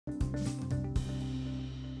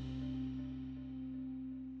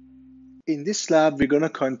In this lab, we're going to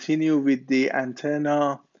continue with the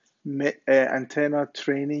antenna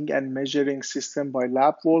training and measuring system by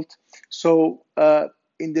LabVolt. So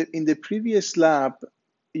in the previous lab,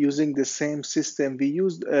 using the same system, we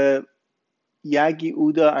used a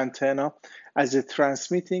Yagi-Uda antenna as a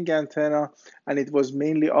transmitting antenna, and it was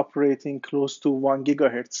mainly operating close to 1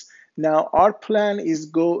 gigahertz. Now, our plan is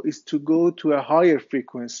to go to a higher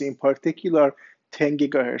frequency, in particular 10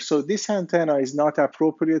 gigahertz. So this antenna is not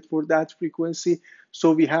appropriate for that frequency,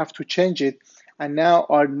 so we have to change it. And now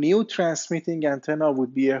our new transmitting antenna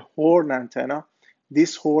would be a horn antenna,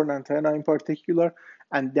 this horn antenna in particular,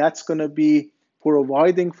 and that's going to be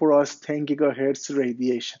providing for us 10 gigahertz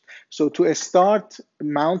radiation. So to start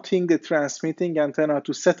mounting the transmitting antenna,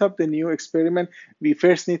 to set up the new experiment, we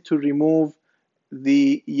first need to remove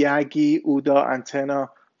the Yagi-Uda antenna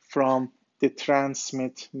from the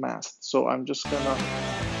transmit mast. So I'm just gonna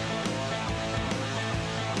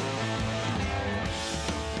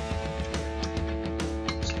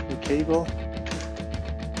the cable,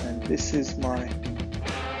 and this is my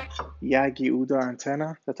Yagi-Uda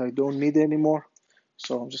antenna that I don't need anymore.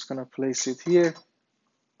 So I'm just gonna place it here.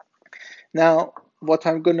 Now, what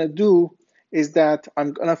I'm gonna do is that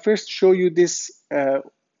I'm gonna first show you this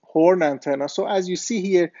horn antenna. So as you see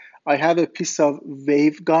here, I have a piece of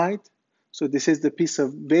waveguide. So this is the piece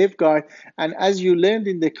of waveguide. And as you learned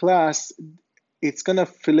in the class, it's gonna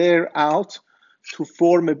flare out to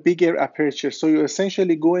form a bigger aperture. So you're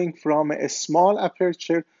essentially going from a small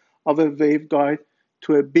aperture of a waveguide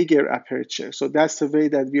to a bigger aperture. So that's the way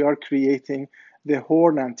that we are creating the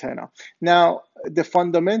horn antenna. Now, the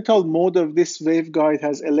fundamental mode of this waveguide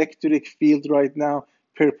has electric field right now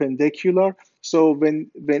perpendicular. So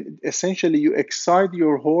when essentially you excite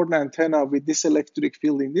your horn antenna with this electric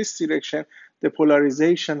field in this direction, the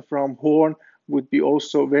polarization from horn would be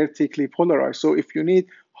also vertically polarized. So if you need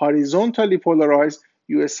horizontally polarized,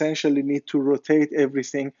 you essentially need to rotate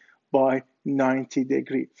everything by 90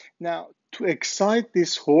 degrees. Now, to excite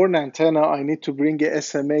this horn antenna, I need to bring a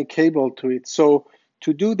SMA cable to it. So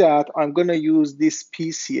to do that, I'm going to use this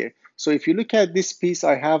piece here. So if you look at this piece,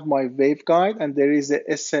 I have my waveguide, and there is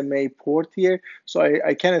a SMA port here. So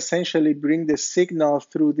I can essentially bring the signal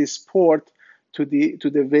through this port to the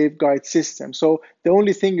waveguide system. So the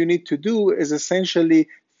only thing you need to do is essentially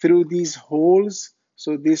through these holes.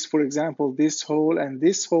 So this, for example, this hole and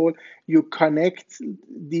this hole, you connect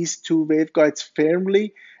these two waveguides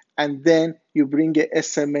firmly, and then you bring a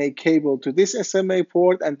SMA cable to this SMA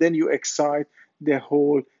port, and then you excite the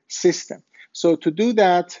whole system. So to do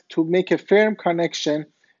that, to make a firm connection,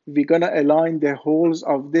 we're gonna align the holes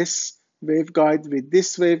of this waveguide with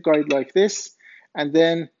this waveguide like this, and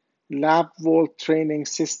then LabVolt training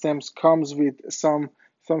systems comes with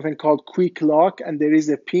something called quick lock, and there is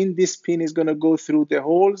a pin. This pin is gonna go through the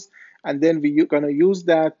holes, and then we're gonna use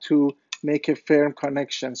that to make a firm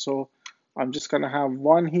connection. So I'm just gonna have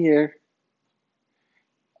one here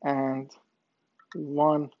and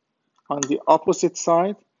one on the opposite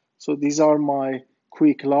side. So these are my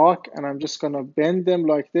quick lock, and I'm just gonna bend them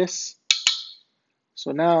like this.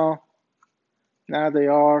 So now they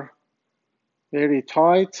are very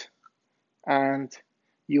tight, and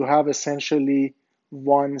you have essentially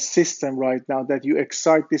one system right now that you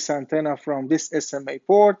excite this antenna from this SMA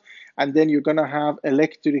port, and then you're gonna have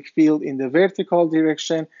electric field in the vertical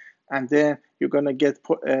direction, and then you're gonna get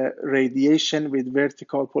radiation with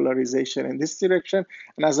vertical polarization in this direction.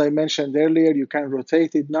 And as I mentioned earlier, you can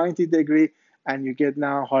rotate it 90 degrees, and you get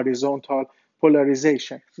now horizontal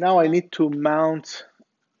polarization. Now I need to mount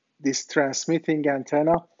this transmitting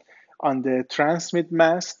antenna on the transmit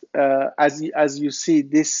mast. As you see,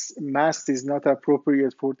 this mast is not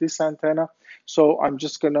appropriate for this antenna. So I'm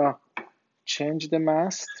just gonna change the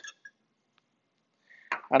mast,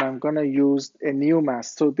 and I'm gonna use a new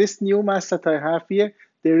mast. So this new mast that I have here,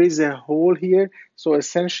 there is a hole here. So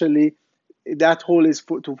essentially, that hole is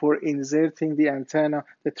for inserting the antenna,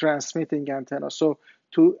 the transmitting antenna. So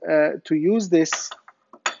to use this,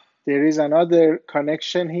 there is another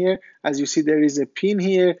connection here. As you see, there is a pin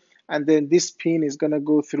here, and then this pin is gonna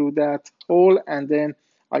go through that hole, and then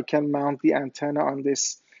I can mount the antenna on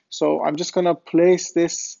this. So I'm just gonna place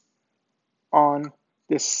this on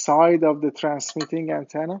the side of the transmitting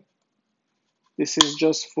antenna. This is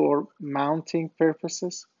just for mounting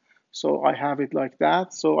purposes. So I have it like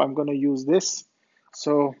that. So I'm gonna use this.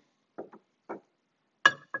 So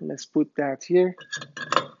let's put that here.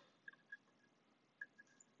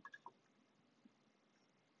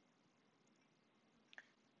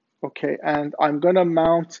 Okay, and I'm gonna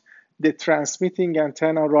mount the transmitting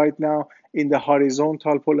antenna right now in the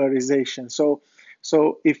horizontal polarization. So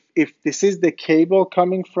if this is the cable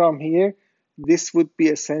coming from here, this would be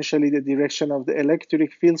essentially the direction of the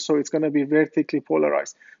electric field, so it's going to be vertically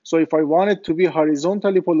polarized. So if I want it to be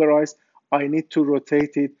horizontally polarized, I need to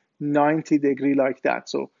rotate it 90 degrees like that.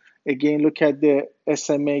 So again, look at the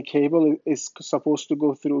SMA cable is supposed to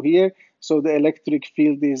go through here, so the electric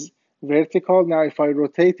field is vertical. Now if I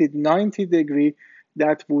rotate it 90 degrees,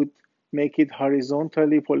 that would make it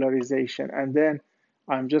horizontally polarization, and then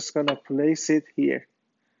I'm just going to place it here.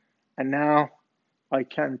 And now I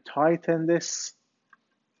can tighten this.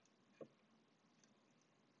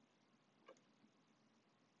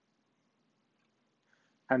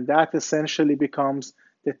 And that essentially becomes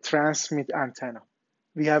the transmit antenna.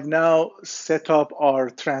 We have now set up our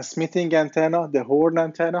transmitting antenna, the horn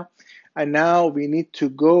antenna, and now we need to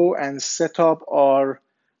go and set up our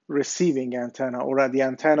receiving antenna, or the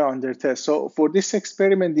antenna under test. So for this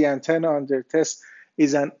experiment, the antenna under test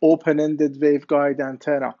is an open-ended waveguide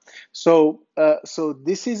antenna. So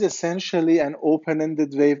this is essentially an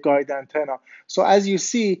open-ended waveguide antenna. So as you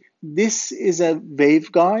see, this is a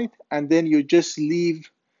waveguide, and then you just leave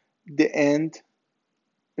the end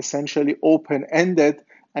essentially open-ended,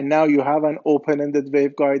 and now you have an open-ended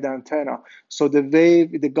waveguide antenna. So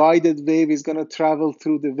the guided wave is going to travel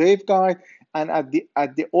through the waveguide, and at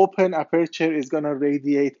the open aperture is going to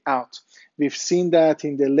radiate out. We've seen that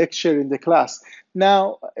in the lecture in the class.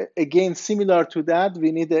 Now, again, similar to that,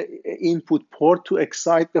 we need an input port to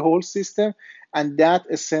excite the whole system, and that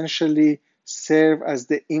essentially serve as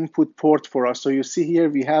the input port for us. So you see here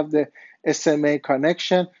we have the SMA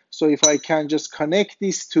connection. So if I can just connect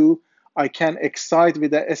these two, I can excite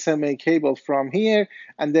with the SMA cable from here,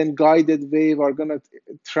 and then guided wave are going to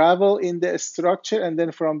travel in the structure, and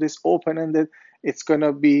then from this open-ended, it's going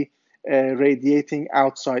to be radiating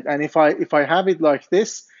outside. And if I have it like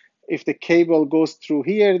this, if the cable goes through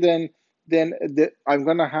here, then I'm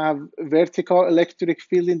going to have vertical electric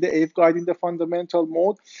field in the waveguide in the fundamental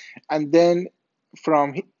mode, and then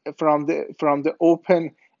from the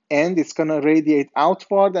open end, it's going to radiate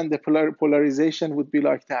outward, and the polarization would be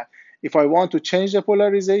like that. If I want to change the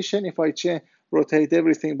polarization, if I rotate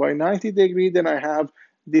everything by 90 degrees, then I have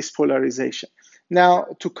this polarization. Now,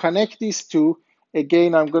 to connect these two,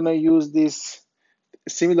 again, I'm going to use this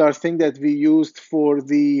similar thing that we used for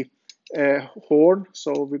the horn.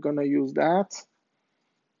 So we're going to use that.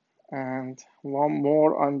 And one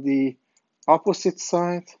more on the opposite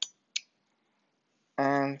side.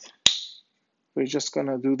 And we're just going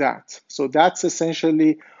to do that. So that's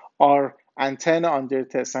essentially our antenna under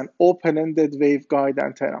test, an open-ended waveguide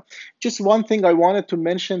antenna. Just one thing I wanted to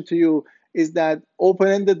mention to you is that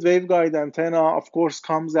open-ended waveguide antenna, of course,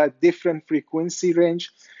 comes at different frequency range.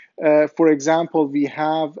 For example, we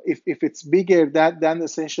have, if it's bigger, that then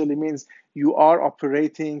essentially means you are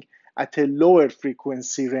operating at a lower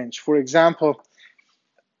frequency range. For example,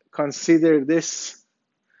 consider this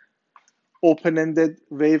open-ended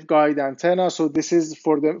waveguide antenna. So this is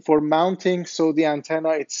for mounting. So the antenna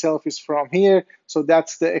itself is from here. So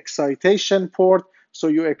that's the excitation port. So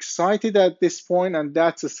you excite it at this point, and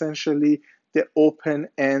that's essentially the open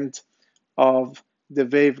end of the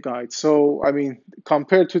waveguide. So I mean,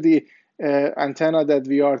 compared to the antenna that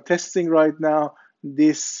we are testing right now,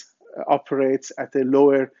 this operates at a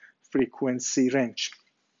lower frequency range.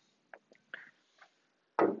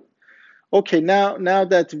 Okay, now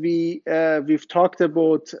that we've talked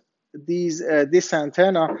about this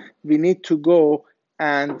antenna, we need to go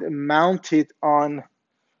and mount it on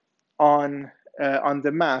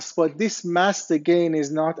the mast. But this mast again is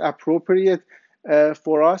not appropriate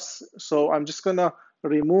for us. So I'm just gonna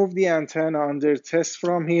remove the antenna under test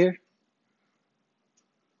from here.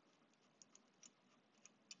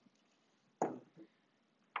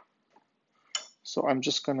 So I'm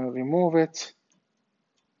just gonna remove it.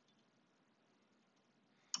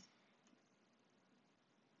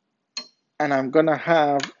 And I'm gonna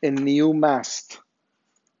have a new mast.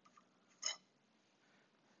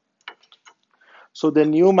 So the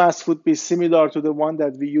new mast would be similar to the one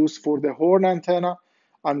that we use for the horn antenna.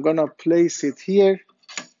 I'm gonna place it here,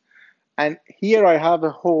 and here I have a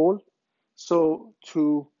hole. So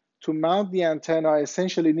to mount the antenna, I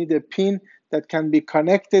essentially need a pin that can be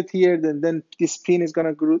connected here. Then this pin is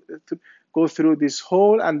gonna go through this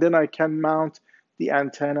hole, and then I can mount the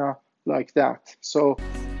antenna like that. So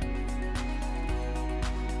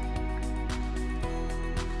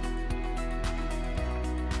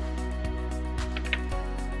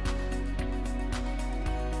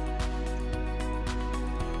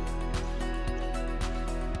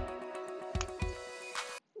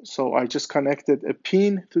I just connected a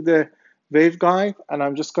pin to the waveguide, and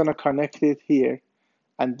I'm just gonna connect it here,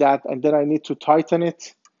 and then I need to tighten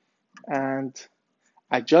it, and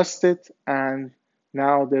adjust it, and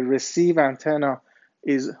now the receive antenna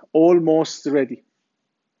is almost ready.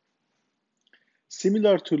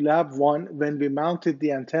 Similar to lab 1, when we mounted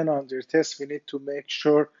the antenna under test, we need to make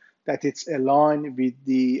sure that it's aligned with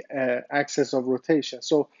the axis of rotation.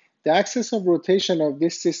 So the axis of rotation of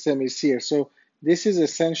this system is here. So this is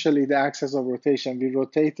essentially the axis of rotation. We're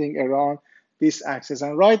rotating around this axis.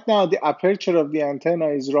 And right now, the aperture of the antenna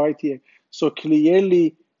is right here. So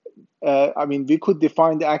clearly, we could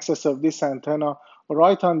define the axis of this antenna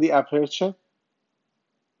right on the aperture,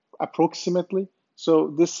 approximately.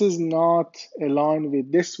 So this is not aligned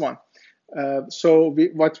with this one.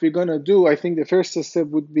 What we're going to do, I think the first step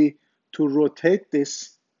would be to rotate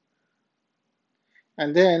this.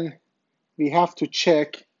 And then we have to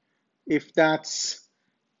check if that's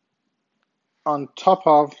on top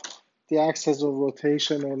of the axis of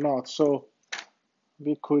rotation or not. So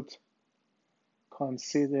we could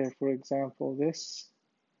consider, for example, this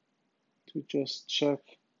to just check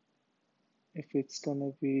if it's going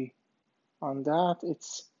to be on that.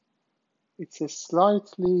 It's a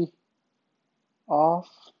slightly off,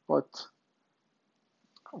 but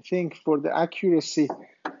I think for the accuracy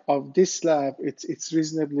of this lab, it's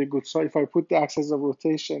reasonably good. So if I put the axis of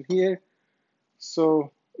rotation here,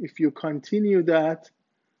 so if you continue that,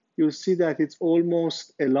 you'll see that it's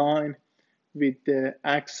almost aligned with the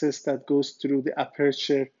axis that goes through the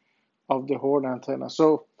aperture of the horn antenna.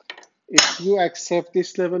 So if you accept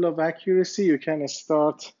this level of accuracy, you can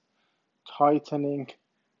start tightening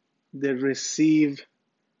the receive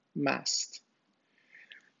mast.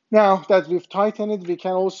 Now that we've tightened it, we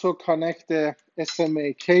can also connect the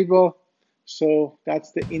SMA cable. So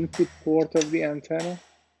that's the input port of the antenna.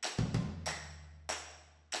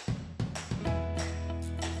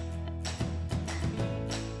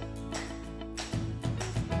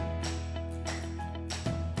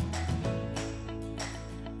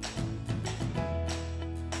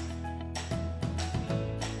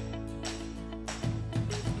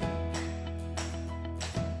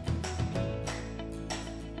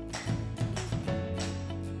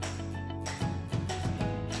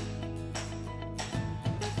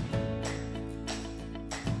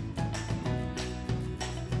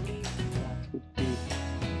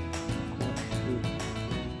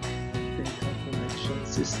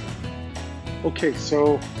 System. Okay,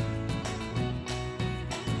 so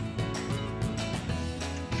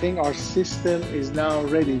I think our system is now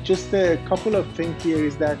ready. Just a couple of things here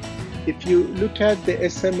is that if you look at the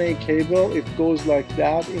SMA cable, it goes like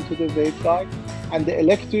that into the waveguide, and the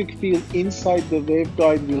electric field inside the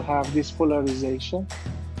waveguide will have this polarization.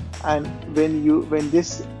 And when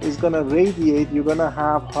this is gonna radiate, you're gonna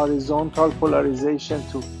have horizontal polarization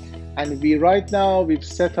too. And we've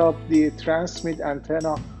set up the transmit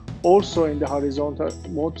antenna also in the horizontal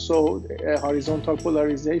mode, so horizontal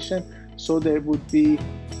polarization, so they would be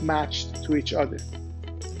matched to each other.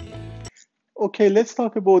 Okay, let's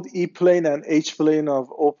talk about E-plane and H-plane of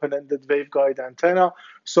open-ended waveguide antenna.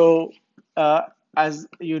 So as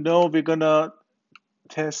you know, we're gonna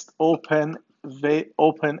test open-ended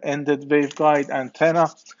waveguide antenna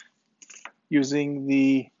using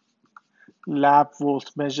the lab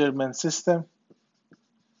volt measurement system.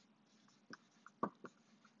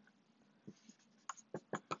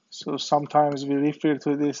 So sometimes we refer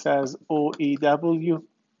to this as OEW.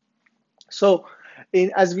 So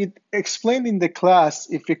as we explained in the class,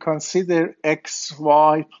 if we consider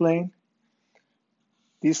XY plane,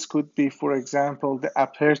 this could be, for example, the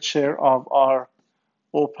aperture of our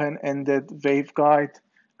open-ended waveguide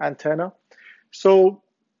antenna. So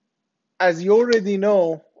as you already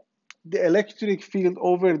know, the electric field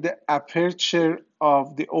over the aperture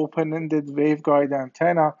of the open-ended waveguide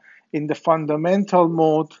antenna in the fundamental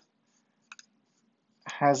mode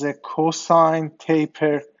has a cosine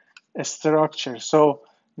taper structure. So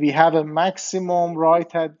we have a maximum right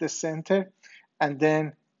at the center, and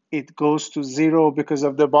then it goes to 0 because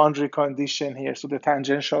of the boundary condition here. So the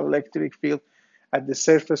tangential electric field at the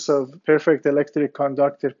surface of perfect electric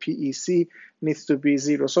conductor PEC needs to be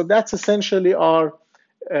 0. So that's essentially our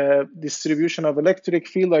distribution of electric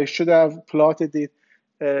field. I should have plotted it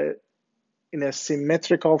in a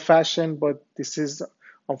symmetrical fashion, but this is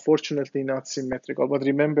unfortunately not symmetrical. But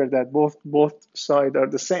remember that both sides are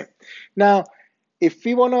the same. Now, if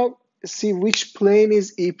we want to see which plane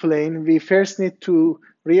is E-plane, we first need to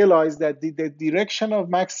realize that the direction of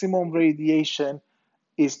maximum radiation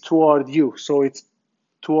is toward U. So it's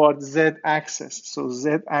toward Z-axis. So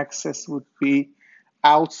Z-axis would be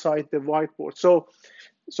outside the whiteboard. So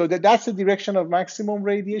that's the direction of maximum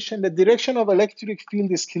radiation. The direction of electric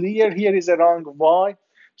field is clear. Here is around Y.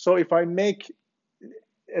 So if I make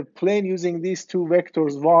a plane using these two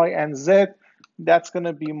vectors, y and z, that's going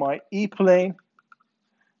to be my E plane.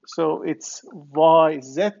 So it's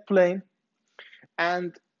YZ plane.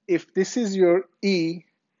 And if this is your E,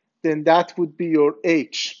 then that would be your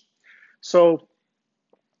H. So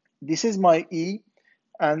this is my E,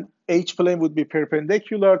 and H plane would be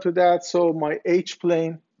perpendicular to that. So my H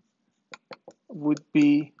plane would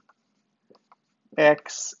be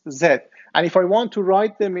XZ. And if I want to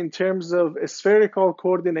write them in terms of a spherical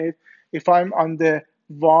coordinate, if I'm on the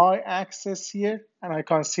Y axis here and I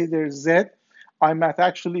consider Z, I'm at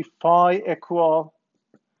actually phi equal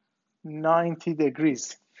 90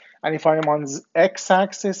 degrees. And if I'm on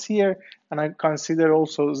x-axis here, and I consider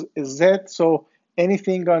also z, so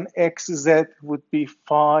anything on xz would be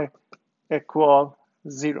phi equal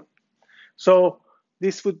 0. So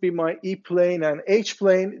this would be my E plane and H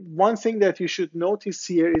plane. One thing that you should notice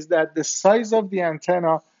here is that the size of the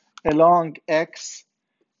antenna along x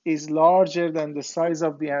is larger than the size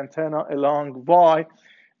of the antenna along y,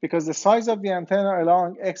 because the size of the antenna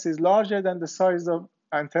along x is larger than the size of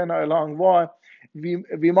antenna along y,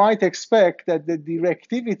 we might expect that the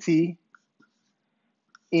directivity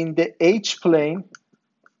in the H plane,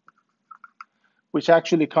 which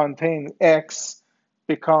actually contains x,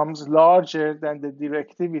 becomes larger than the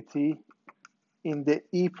directivity in the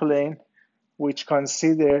E plane, which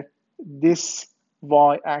consider this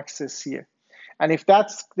y-axis here. And if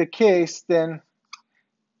that's the case, then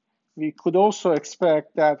we could also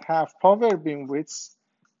expect that half power beamwidth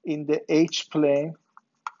in the H plane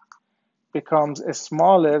becomes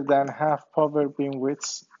smaller than half power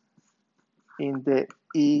beamwidth in the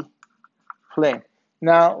E plane.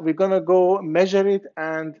 Now we're going to go measure it,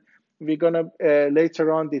 and we're going to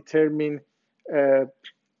later on determine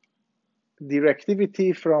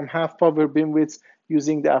directivity from half power beamwidth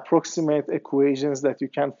using the approximate equations that you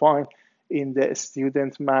can find in the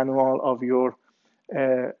student manual of your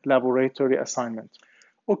laboratory assignment.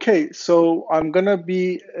 Okay, so I'm going to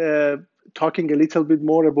be talking a little bit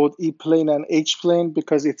more about E plane and H plane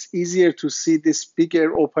because it's easier to see this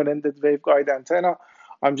bigger open-ended waveguide antenna.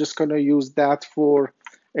 I'm just going to use that for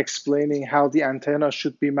explaining how the antenna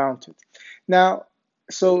should be mounted. Now,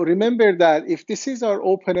 so remember that if this is our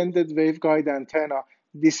open-ended waveguide antenna,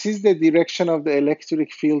 this is the direction of the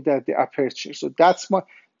electric field at the aperture. So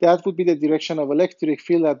that would be the direction of electric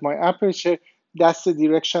field at my aperture. That's the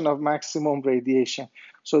direction of maximum radiation.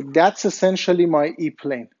 So that's essentially my E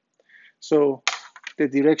plane. So the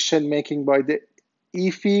direction making by the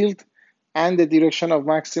E field and the direction of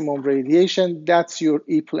maximum radiation, that's your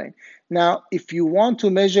E plane. Now, if you want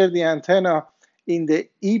to measure the antenna in the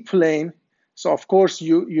E plane, so of course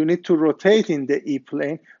you need to rotate in the E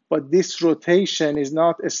plane, but this rotation is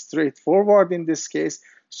not straightforward in this case.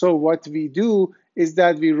 So what we do is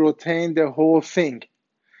that we rotate the whole thing.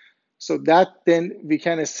 So that then we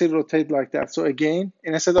can still rotate like that. So again,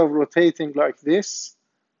 instead of rotating like this,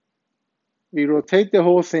 we rotate the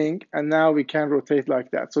whole thing, and now we can rotate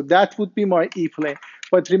like that. So that would be my E plane.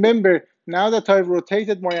 But remember, now that I've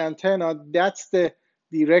rotated my antenna, that's the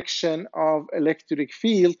direction of electric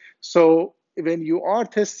field. So when you are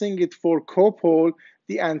testing it for copole,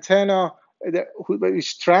 the antenna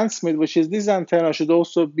which transmit, which is this antenna, should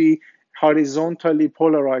also be horizontally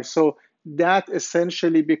polarized. So that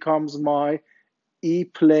essentially becomes my E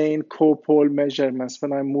plane copole measurements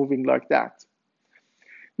when I'm moving like that.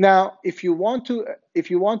 Now, if you want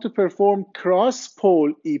to perform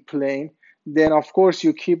cross-pole E plane, then of course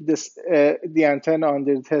you keep this the antenna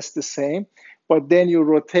under test the same, but then you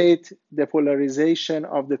rotate the polarization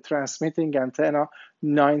of the transmitting antenna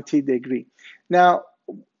 90 degree. Now,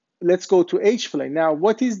 let's go to H plane. Now,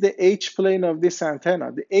 what is the H plane of this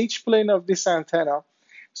antenna? The H plane of this antenna,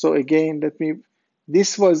 so again,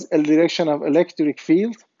 this was a direction of electric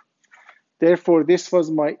field. Therefore, this was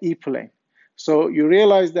my E plane. So you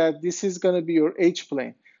realize that this is going to be your H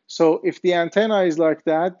plane. So if the antenna is like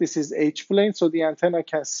that, this is H plane. So the antenna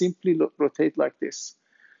can simply rotate like this.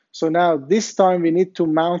 So now this time we need to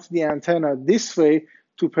mount the antenna this way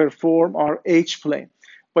to perform our H plane.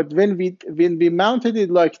 But when we mounted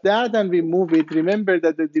it like that and we move it, remember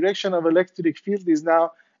that the direction of electric field is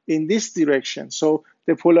now in this direction. So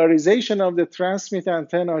the polarization of the transmit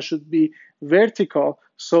antenna should be vertical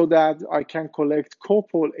so that I can collect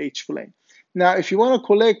copole H plane. Now, if you want to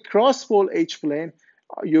collect cross-pole H plane,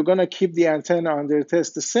 you're going to keep the antenna under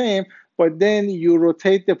test the same, but then you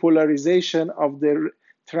rotate the polarization of the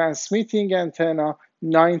transmitting antenna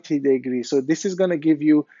 90 degrees. So this is going to give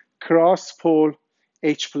you cross-pole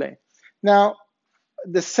H plane. Now,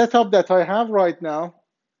 the setup that I have right now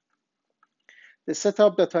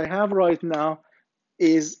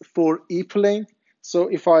is for E plane. So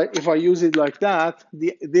if I use it like that,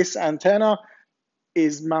 this antenna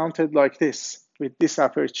is mounted like this with this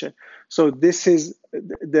aperture. So this is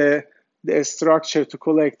the structure to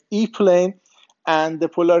collect E plane, and the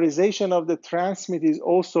polarization of the transmit is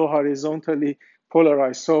also horizontally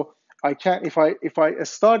polarized. So I can, if I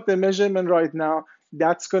start the measurement right now,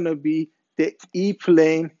 that's going to be the E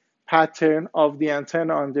plane pattern of the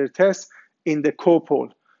antenna under test in the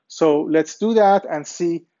copole. So let's do that and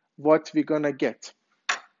see what we're going to get.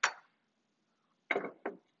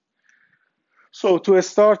 So to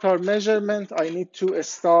start our measurement, I need to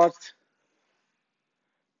start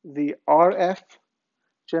the RF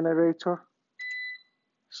generator.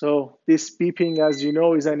 So this beeping, as you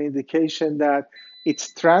know, is an indication that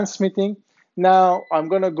it's transmitting. Now I'm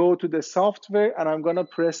going to go to the software and I'm going to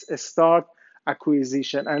press start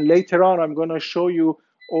acquisition. And later on, I'm going to show you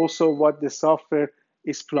also what the software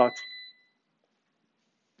is plotting.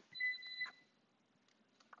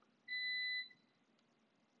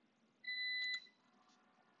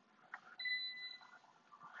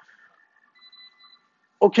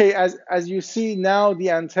 Okay, as you see now,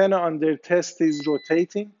 the antenna under test is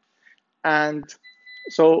rotating. And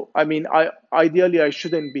so, I mean, ideally I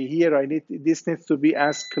shouldn't be here. This needs to be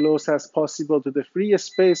as close as possible to the free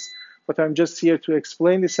space, but I'm just here to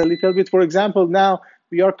explain this a little bit. For example, now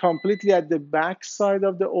we are completely at the back side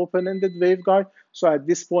of the open-ended waveguide. So at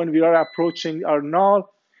this point, we are approaching our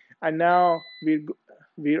null, and now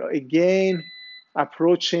we're again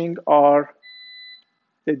approaching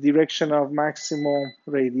the direction of maximum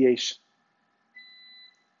radiation.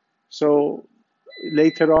 So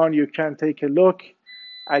later on, you can take a look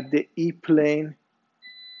at the E-plane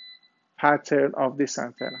pattern of this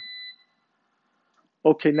antenna.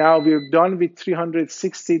 Okay, now we're done with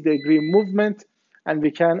 360-degree movement, and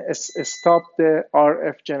we can stop the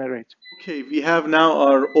RF generator. Okay, we have now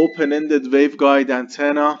our open-ended waveguide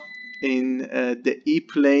antenna in the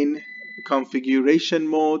E-plane configuration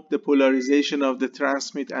mode. The polarization of the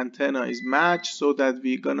transmit antenna is matched so that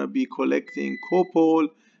we're gonna be collecting copole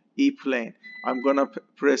E-plane. I'm gonna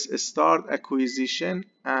press start acquisition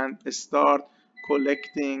and start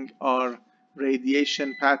collecting our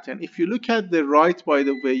radiation pattern. If you look at the right, by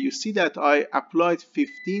the way, you see that I applied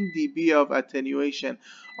 15 dB of attenuation.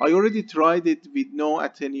 I already tried it with no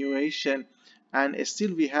attenuation, and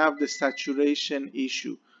still we have the saturation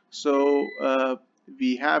issue. So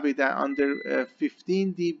we have it under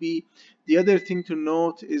 15 dB. The other thing to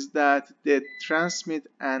note is that the transmit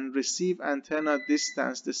and receive antenna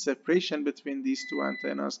distance, the separation between these two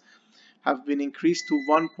antennas, have been increased to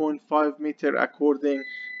 1.5 meter according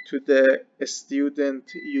to the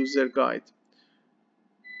student user guide.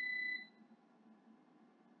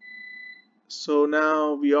 So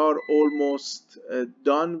now we are almost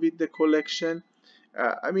done with the collection.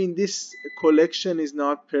 I mean, this collection is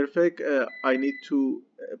not perfect. I need to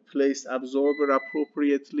place absorber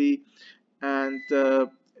appropriately and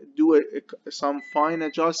do some fine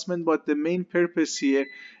adjustment, but the main purpose here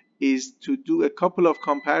is to do a couple of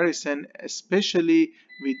comparison, especially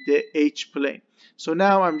with the H plane. So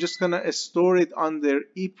now I'm just gonna store it under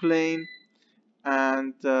E plane,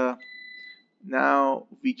 and now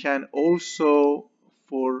we can also,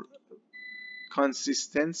 for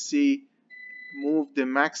consistency, move the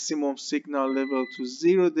maximum signal level to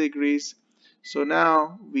 0 degrees. So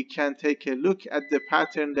now we can take a look at the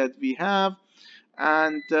pattern that we have,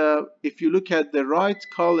 and if you look at the right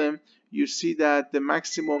column, you see that the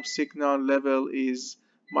maximum signal level is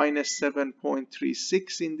minus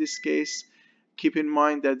 7.36 in this case. Keep in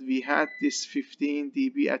mind that we had this 15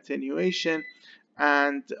 dB attenuation,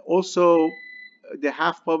 and also the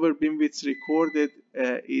half power beamwidth recorded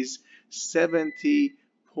is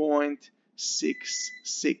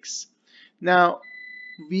 70.66. Now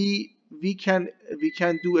we can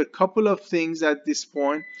do a couple of things at this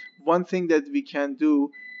point. One thing that we can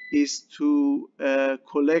do is to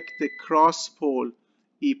collect the cross pole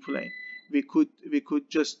E plane. We could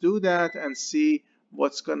just do that and see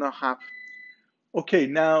what's gonna happen. Okay,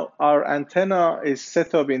 now our antenna is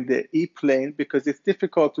set up in the E-plane because it's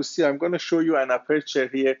difficult to see. I'm going to show you an aperture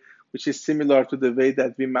here, which is similar to the way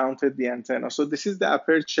that we mounted the antenna. So this is the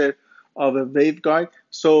aperture of a waveguide.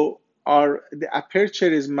 So the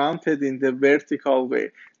aperture is mounted in the vertical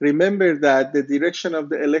way. Remember that the direction of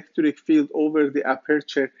the electric field over the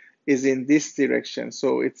aperture is in this direction.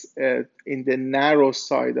 So it's in the narrow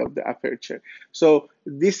side of the aperture. So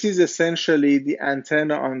this is essentially the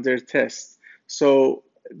antenna under test. So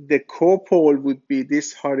the copole would be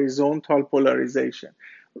this horizontal polarization.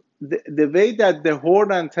 The way that the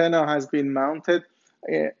horn antenna has been mounted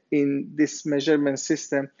in this measurement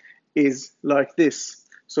system is like this.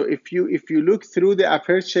 So if you look through the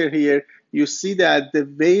aperture here, you see that the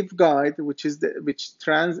waveguide, which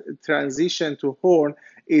transition to horn,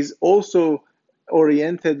 is also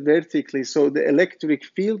oriented vertically. So the electric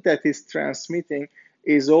field that is transmitting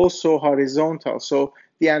is also horizontal. So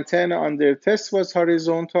the antenna under test was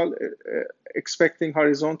horizontal, expecting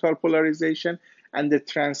horizontal polarization, and the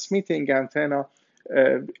transmitting antenna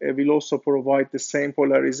will also provide the same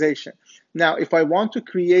polarization. Now, if I want to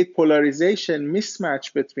create polarization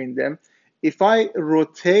mismatch between them, if I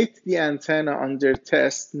rotate the antenna under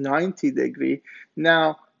test 90 degree,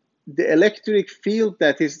 now the electric field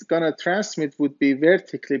that is going to transmit would be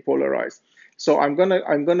vertically polarized. So I'm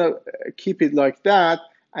gonna keep it like that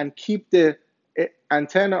and keep the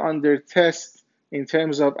antenna under test in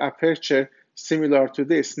terms of aperture similar to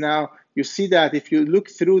this. Now you see that if you look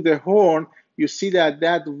through the horn, you see that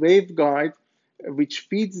that waveguide which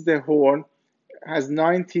feeds the horn has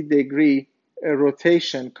 90-degree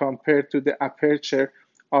rotation compared to the aperture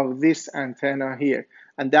of this antenna here.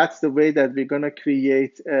 And that's the way that we're going to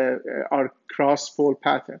create our cross-pole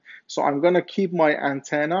pattern. So I'm going to keep my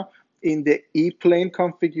antenna in the E-plane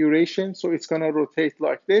configuration. So it's going to rotate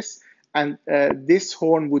like this. And this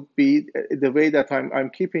horn would be, the way that I'm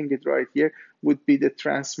keeping it right here, would be the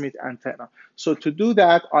transmit antenna. So to do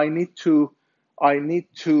that, I need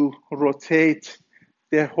to rotate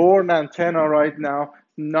the horn antenna right now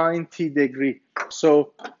 90 degree.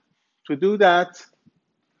 So to do that,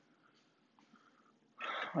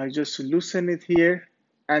 I just loosen it here,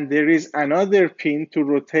 and there is another pin to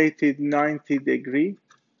rotate it 90 degree.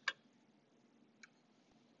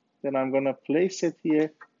 Then I'm going to place it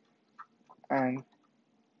here and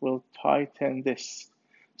we'll tighten this.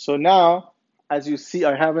 So now, as you see,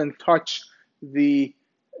 I haven't touched the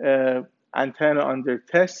antenna under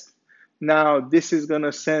test. Now this is going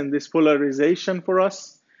to send this polarization for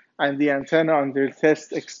us, and the antenna under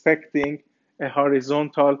test expecting a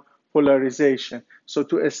horizontal polarization. So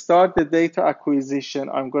to start the data acquisition,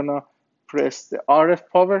 I'm going to press the RF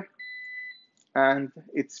power, and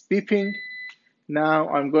it's beeping. Now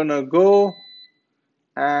I'm going to go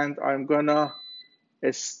and I'm going to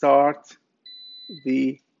start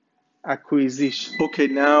the acquisition. Okay,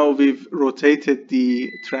 now we've rotated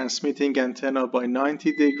the transmitting antenna by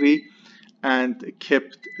 90 degree and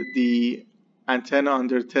kept the antenna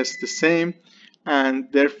under test the same,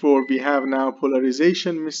 and therefore we have now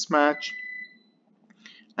polarization mismatch,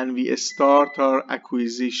 and we start our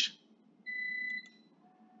acquisition.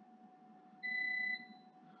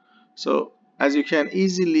 So as you can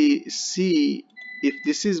easily see, if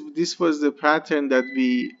this was the pattern that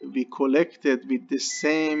we collected with the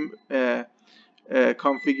same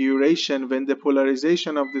configuration when the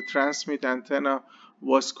polarization of the transmit antenna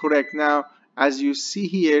was correct. Now, as you see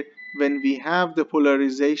here, when we have the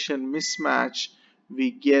polarization mismatch,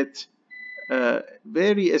 we get a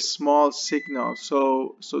very small signal.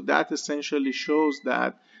 So that essentially shows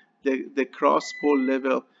that the cross pole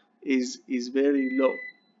level is very low.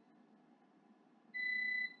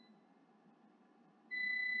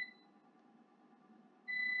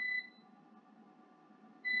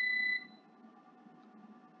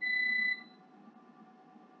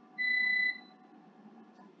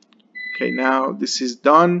 Okay, now this is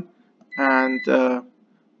done, and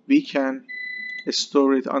we can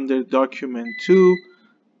store it under document 2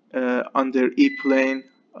 under E-plane,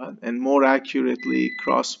 and more accurately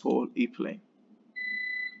cross-pole E-plane.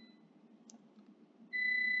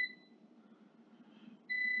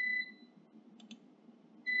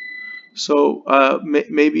 So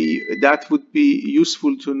maybe that would be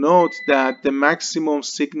useful to note that the maximum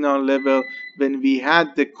signal level when we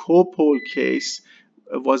had the copole case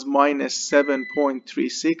was minus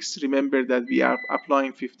 7.36. Remember that we are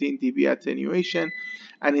applying 15 dB attenuation,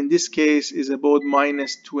 and in this case is about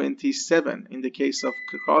minus 27 in the case of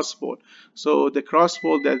crosspole. So the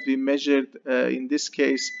crosspole that we measured in this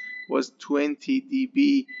case was 20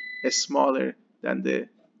 dB smaller than the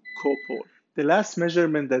copole. The last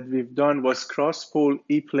measurement that we've done was cross-pole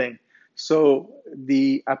E-plane. So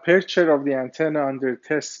the aperture of the antenna under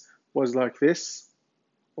test was like this,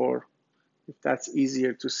 or if that's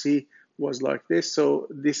easier to see, was like this. So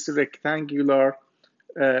this rectangular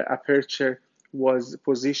aperture was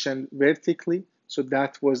positioned vertically. So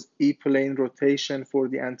that was E-plane rotation for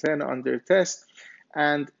the antenna under test.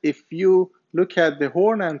 And if you look at the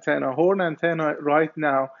horn antenna right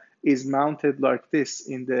now is mounted like this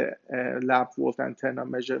in the lab volt antenna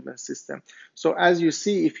measurement system. So as you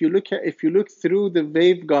see, if you look through the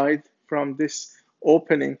waveguide from this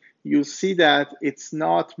opening, you'll see that it's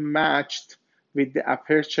not matched with the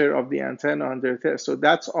aperture of the antenna under test. So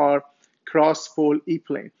that's our cross-pole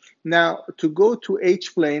E-plane. Now, to go to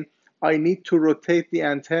H-plane, I need to rotate the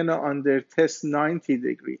antenna under test 90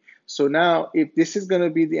 degree. So now, if this is going to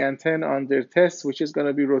be the antenna under test, which is going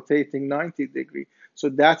to be rotating 90 degree, so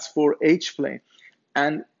that's for H-plane.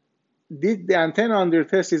 And the antenna under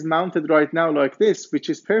test is mounted right now like this, which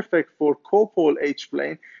is perfect for copole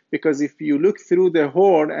H-plane, because if you look through the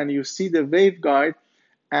horn and you see the waveguide,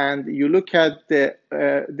 and you look at the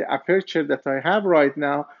aperture that I have right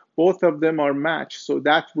now, both of them are matched. So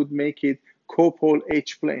that would make it copole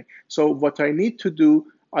H-plane. So what I need to do,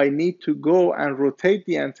 I need to go and rotate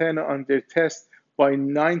the antenna under test by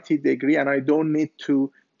 90 degree, and I don't need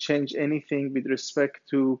to change anything with respect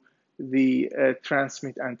to the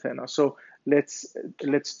transmit antenna. So let's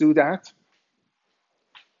do that.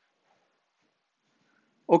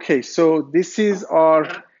 Okay, so this is our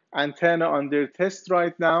antenna under test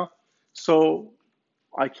right now. So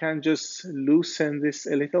I can just loosen this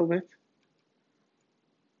a little bit.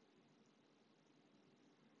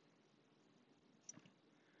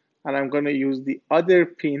 And I'm going to use the other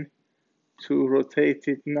pin to rotate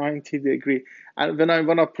it 90 degree. And when I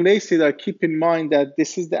want to place it, I keep in mind that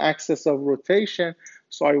this is the axis of rotation.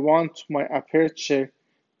 So I want my aperture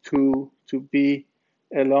to be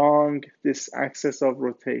along this axis of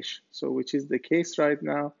rotation. So which is the case right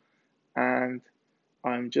now. And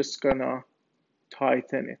I'm just going to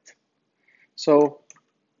tighten it. So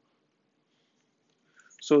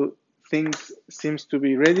things seems to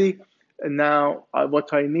be ready. And now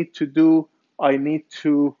what I need to do, I need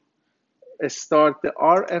to start the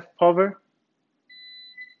RF power,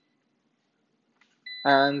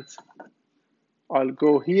 and I'll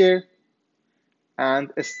go here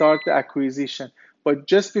and start the acquisition. But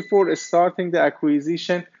just before starting the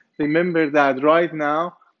acquisition, remember that right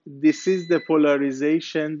now this is the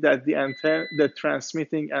polarization that the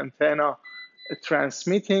transmitting antenna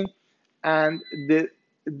transmitting, and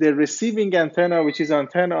the receiving antenna, which is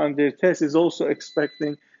antenna under test, is also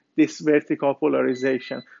expecting this vertical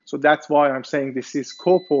polarization. So that's why I'm saying this is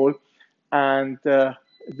copole, and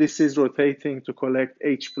this is rotating to collect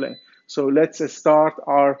H-plane. So let's start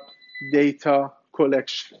our data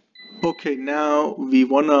collection. Okay, now we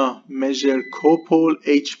want to measure copole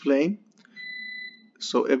H-plane.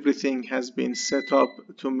 So everything has been set up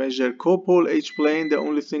to measure copole H-plane. The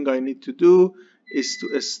only thing I need to do is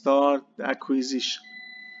to start the acquisition.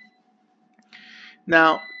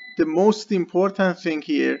 Now, the most important thing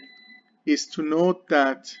here is to note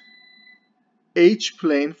that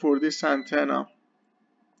H-plane for this antenna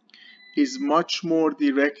is much more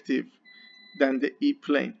directive than the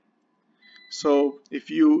E-plane. So if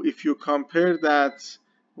you compare that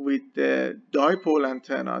with the dipole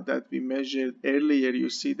antenna that we measured earlier, you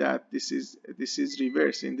see that this is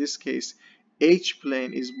reverse. In this case,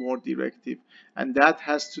 H-plane is more directive, and that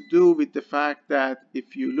has to do with the fact that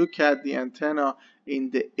if you look at the antenna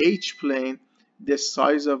in the H-plane, the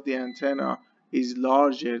size of the antenna is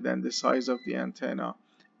larger than the size of the antenna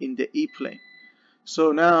in the E-plane.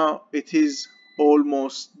 So now it is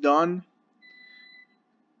almost done,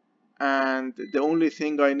 and the only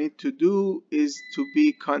thing I need to do is to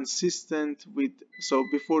be consistent with, so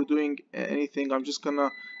before doing anything, I'm just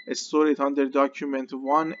gonna store it under document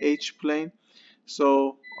 1 H-plane.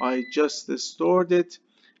 So I just stored it,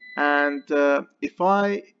 and if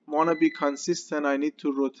I want to be consistent, I need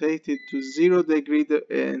to rotate it to 0 degree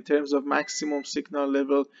in terms of maximum signal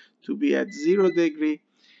level to be at 0 degree.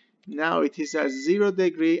 Now it is at 0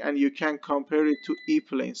 degree, and you can compare it to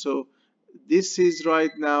E-plane. So this is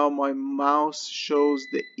right now my mouse shows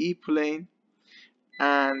the E-plane,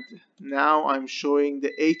 and now I'm showing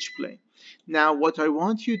the H-plane. Now what I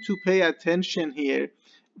want you to pay attention here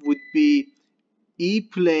would be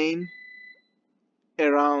E-plane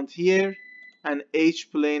around here and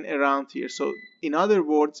H-plane around here. So in other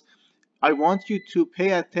words, I want you to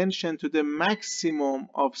pay attention to the maximum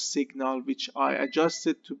of signal, which I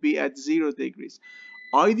adjusted to be at 0 degrees.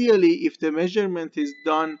 Ideally, if the measurement is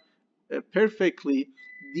done perfectly,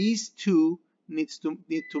 these two need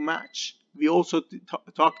to match. We also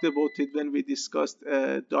talked about it when we discussed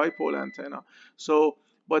dipole antenna. So,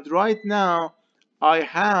 but right now I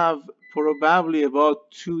have probably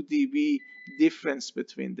about 2 dB difference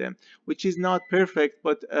between them, which is not perfect,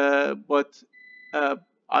 but uh,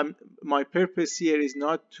 my purpose here is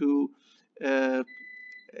not to uh,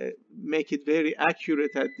 make it very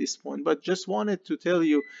accurate at this point, but just wanted to tell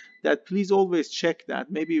you that please always check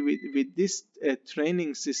that. Maybe with this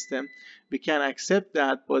training system we can accept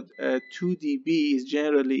that, but 2 dB is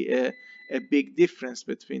generally a big difference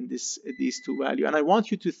between these two values. And I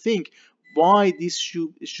want you to think, why this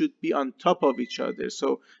should be on top of each other.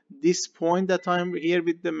 So this point that I'm here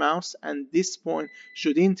with the mouse and this point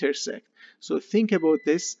should intersect. So think about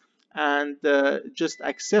this and just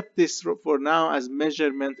accept this for now as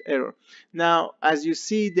measurement error. Now, as you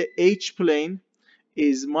see, the H plane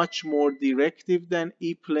is much more directive than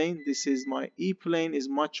E plane. This is my E plane is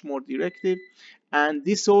much more directive, and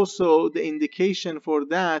this also, the indication for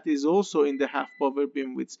that is also in the half power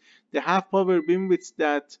beamwidth. The half power beamwidth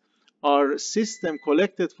that our system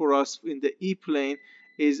collected for us in the E plane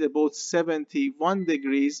is about 71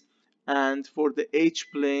 degrees, and for the H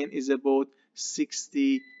plane is about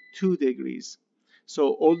 62 degrees.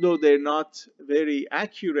 So although they're not very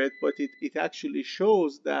accurate, but it actually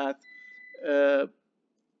shows that uh,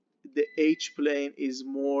 the H plane is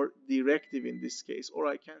more directive in this case, or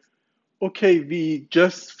I can. Okay, we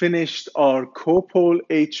just finished our copole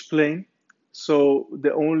H plane. So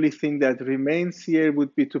the only thing that remains here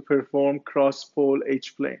would be to perform cross-pole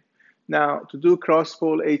H plane. Now, to do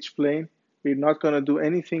cross-pole H plane, we're not going to do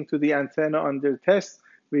anything to the antenna under test.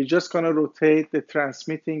 We're just going to rotate the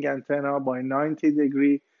transmitting antenna by 90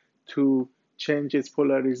 degrees to change its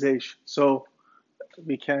polarization. So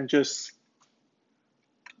we can just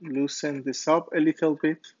loosen this up a little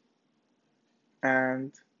bit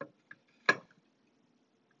and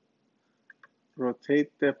rotate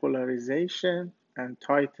the polarization and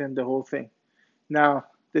tighten the whole thing. Now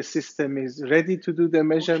the system is ready to do the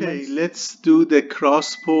measurements. Okay, let's do the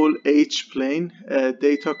cross-pole H-plane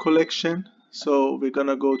data collection. So we're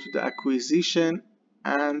gonna go to the acquisition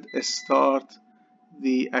and start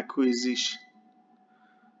the acquisition.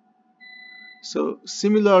 So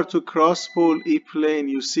similar to cross-pole E-plane,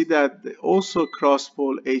 you see that also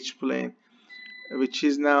cross-pole H-plane, which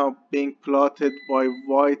is now being plotted by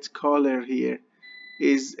white color here,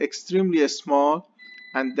 is extremely small,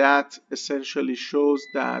 and that essentially shows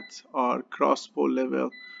that our cross-pole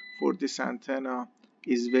level for this antenna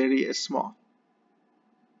is very small.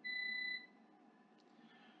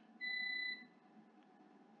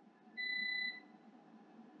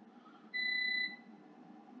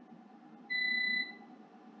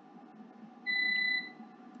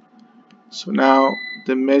 So now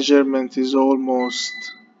the measurement is almost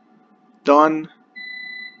done.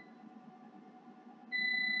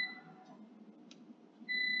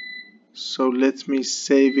 So let me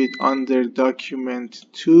save it under document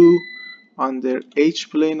 2. Under H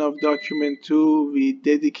plane of document 2, we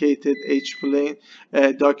dedicated H plane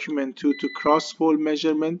document 2 to cross-pole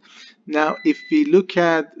measurement. Now if we look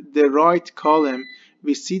at the right column,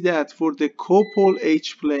 we see that for the copole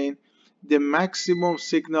H plane, the maximum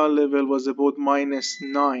signal level was about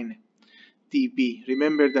 -9 dB.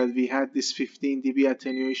 Remember that we had this 15 dB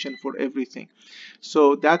attenuation for everything.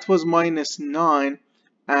 So that was -9,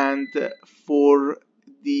 and for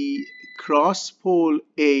the cross-pole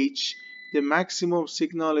H, the maximum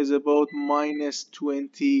signal is about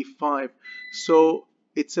 -25. So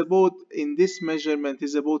it's about, in this measurement,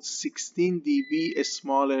 is about 16 dB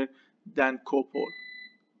smaller than copole.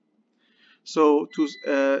 So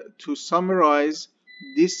to summarize,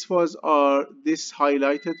 this was this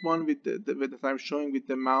highlighted one with that I'm showing with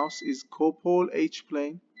the mouse is copole H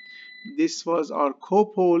plane. This was our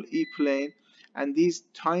copole E plane, and this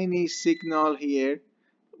tiny signal here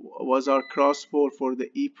was our cross pole for the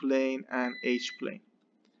E plane and H plane.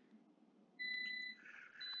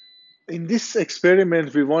 In this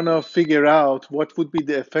experiment, we want to figure out what would be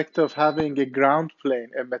the effect of having a ground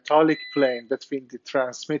plane, a metallic plane between the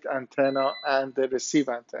transmit antenna and the receive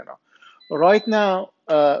antenna. Right now,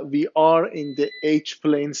 we are in the H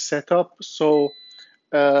plane setup. So,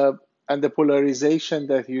 and the polarization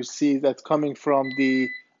that you see that's coming from the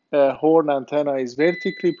horn antenna is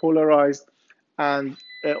vertically polarized, and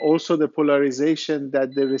also the polarization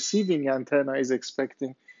that the receiving antenna is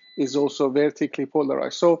expecting is also vertically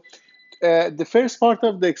polarized. So the first part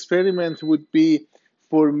of the experiment would be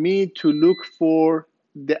for me to look for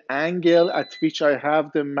the angle at which I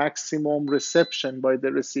have the maximum reception by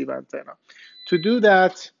the receive antenna. To do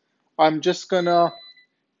that, I'm just gonna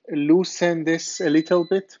loosen this a little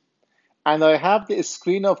bit, and I have the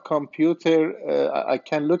screen of computer. I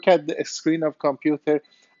can look at the screen of computer,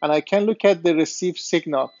 and I can look at the received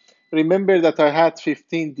signal. Remember that I had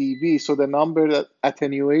 15 dB, so the number that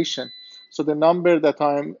attenuation. So the number that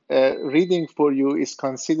I'm reading for you is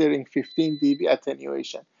considering 15 dB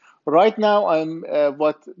attenuation. Right now,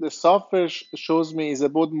 what the software shows me is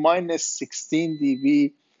about -16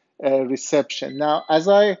 dB reception. Now, as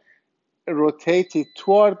I rotate it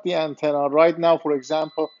toward the antenna, right now, for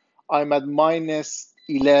example, I'm at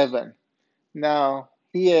 -11. Now,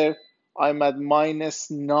 here, I'm at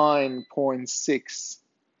 -9.6.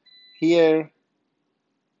 here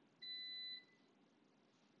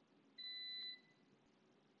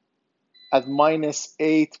at minus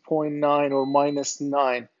 8.9 or minus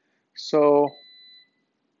 9. So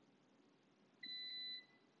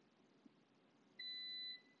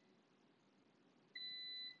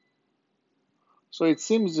it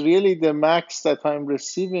seems really the max that I'm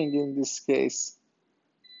receiving in this case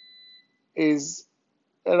is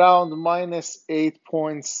around minus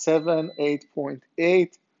 8.7,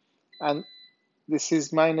 8.8, and this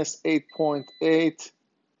is minus 8.8,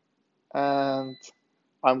 and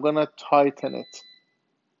I'm gonna tighten it.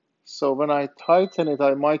 So when I tighten it,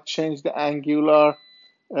 I might change the angular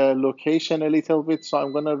location a little bit, so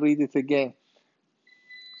I'm gonna read it again.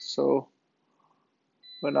 So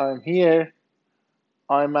when I'm here,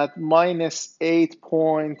 I'm at minus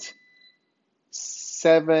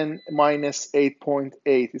 8.7, minus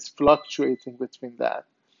 8.8. It's fluctuating between that.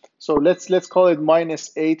 So let's call it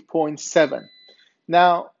minus 8.7.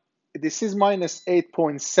 Now, this is minus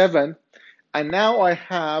 8.7, and now I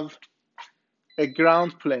have a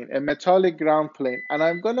ground plane, a metallic ground plane, and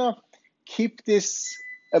I'm gonna keep this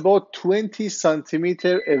about 20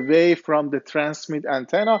 centimeter away from the transmit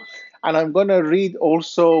antenna, and I'm gonna read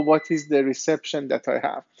also what is the reception that I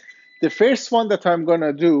have. The first one that I'm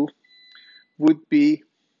gonna do would be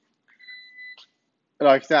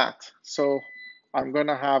like that. So I'm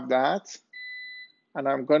gonna have that, and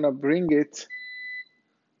I'm gonna bring it,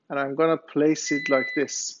 and I'm gonna place it like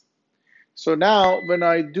this. So now when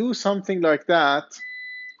I do something like that,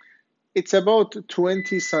 it's about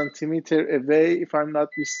 20 centimeter away, if I'm not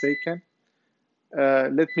mistaken.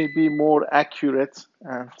 Let me be more accurate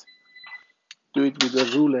and do it with a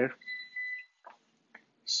ruler.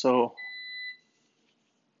 So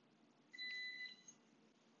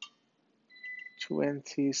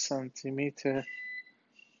 20 centimeter,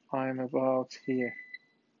 I'm about here.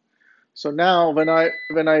 So now when I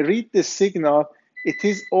read the signal, it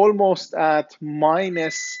is almost at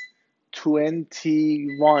minus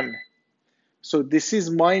 21. So this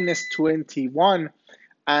is minus 21,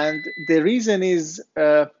 and the reason is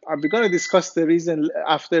I'm going to discuss the reason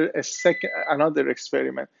after another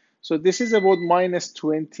experiment. So this is about minus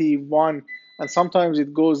 21, and sometimes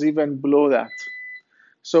it goes even below that.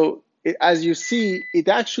 So as you see, it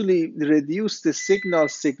actually reduced the signal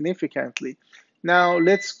significantly. Now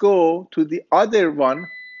let's go to the other one,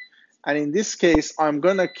 and in this case, I'm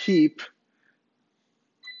going to keep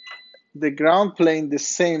the ground plane the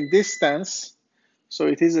same distance. So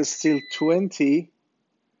it is still 20,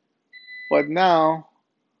 but now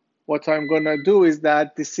what I'm going to do is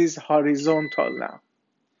that this is horizontal now.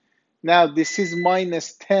 Now this is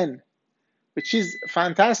minus 10, which is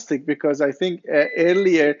fantastic because I think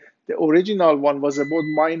earlier the original one was about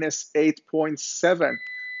minus 8.7.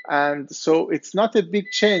 And so it's not a big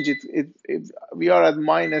change. We are at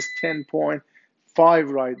minus 10.5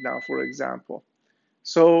 right now, for example.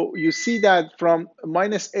 So you see that from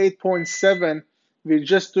minus 8.7, we're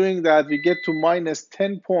just doing that. We get to minus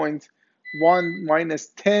 10.1, minus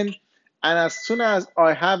 10. And as soon as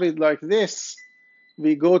I have it like this,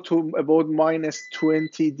 we go to about minus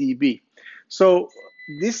 20 dB. So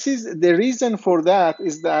this is the reason for that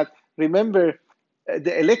is that, remember,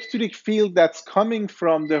 the electric field that's coming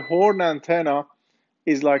from the horn antenna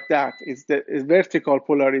is like that. It's the vertical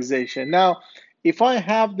polarization. Now, if I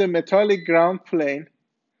have the metallic ground plane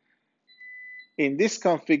in this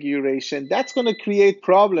configuration, that's going to create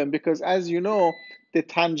problem because, as you know, the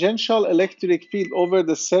tangential electric field over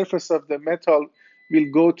the surface of the metal will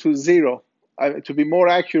go to zero. To be more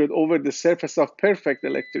accurate, over the surface of perfect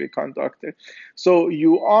electric conductor. So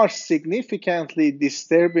you are significantly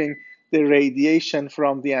disturbing the radiation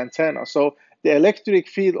from the antenna. So the electric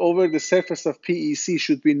field over the surface of PEC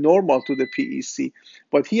should be normal to the PEC.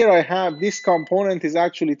 But here I have this component is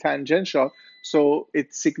actually tangential, so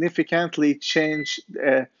it significantly changed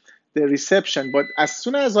the reception. But as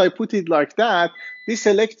soon as I put it like that, this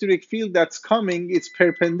electric field that's coming, it's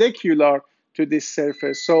perpendicular to this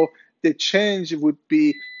surface. So the change would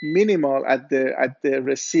be minimal at the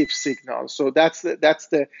received signal. So that's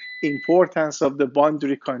the importance of the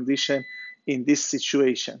boundary condition in this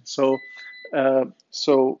situation. So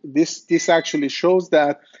this actually shows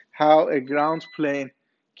that how a ground plane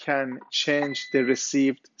can change the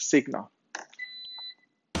received signal.